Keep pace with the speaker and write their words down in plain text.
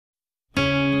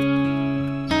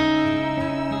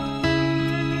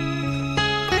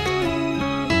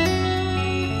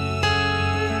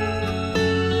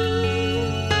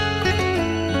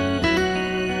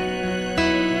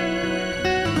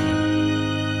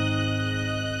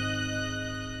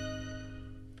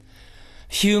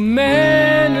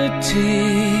Humanity,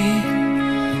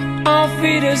 auf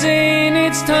Wiedersehen,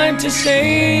 it's time to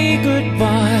say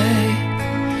goodbye.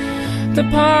 The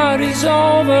party's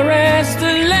over as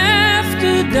the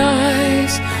laughter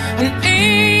dies. An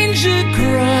angel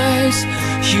cries,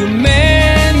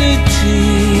 humanity,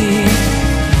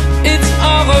 it's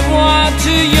au revoir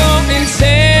to your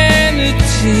insanity.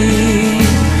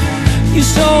 You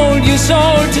sold your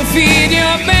soul to feed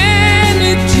your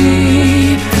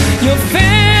vanity, your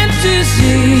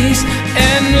fantasies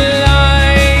and lies.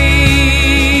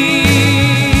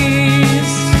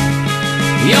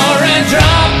 You're a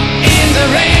drop in the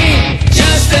rain,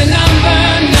 just a number,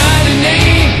 not a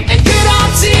name. And you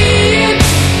don't see it,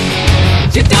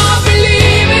 you don't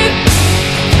believe it.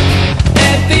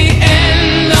 At the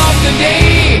end of the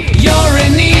day, you're a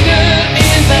needle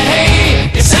in the hay.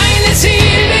 The sign is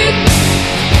sealed it,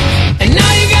 and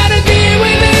now you gotta deal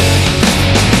with it.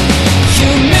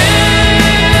 Humanity,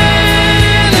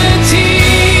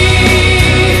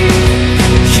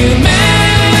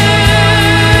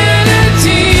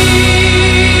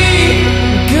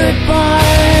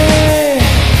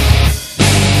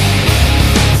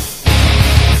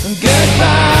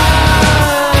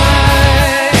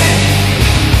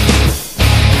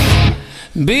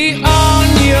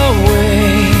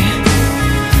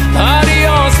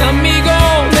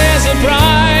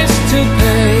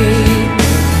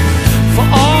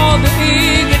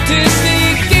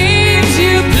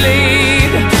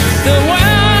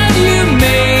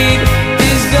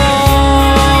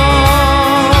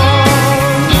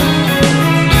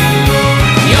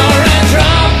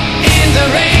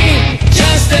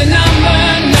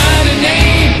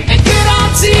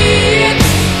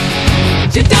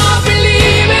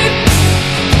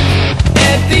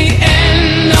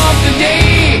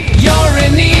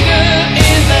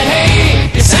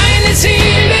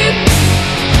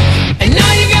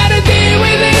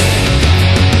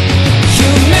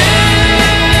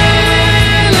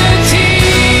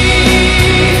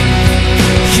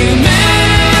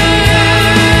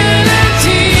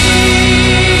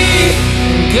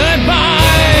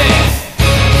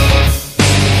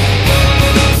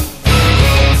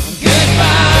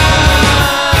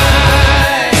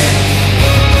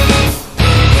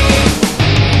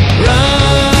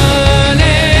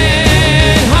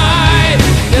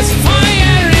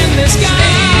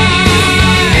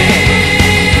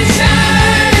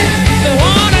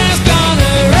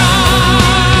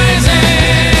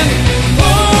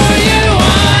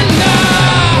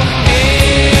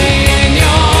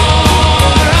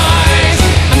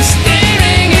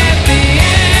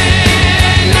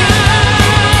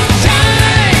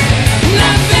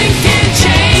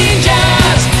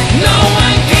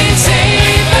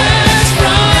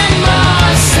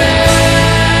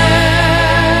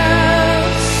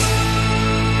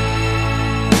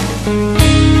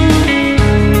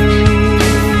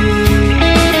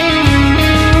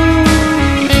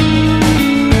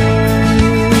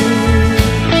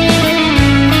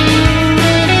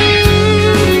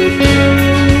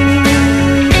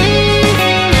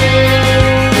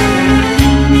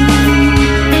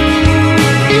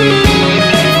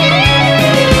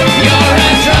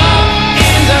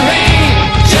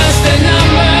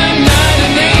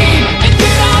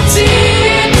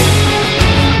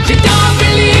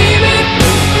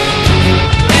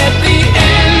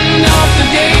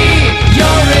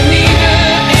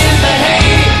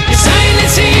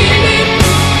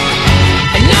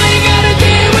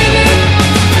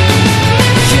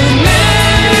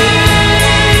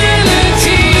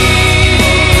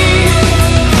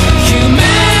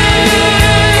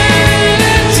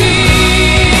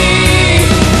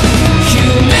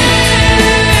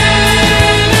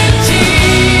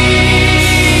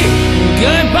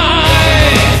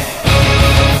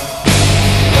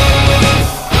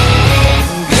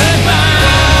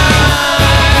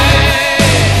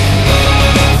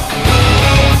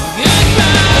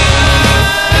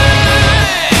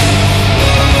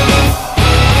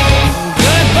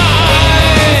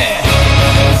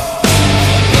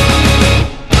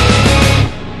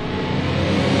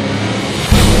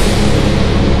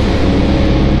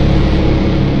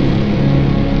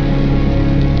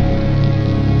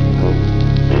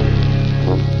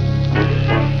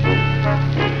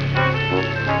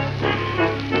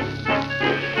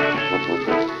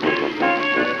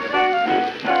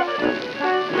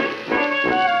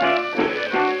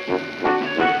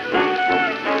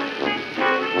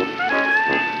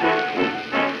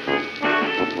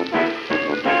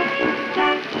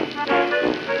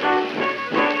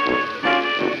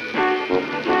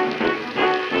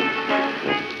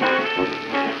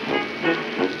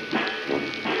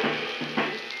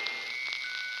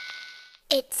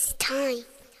 It's time.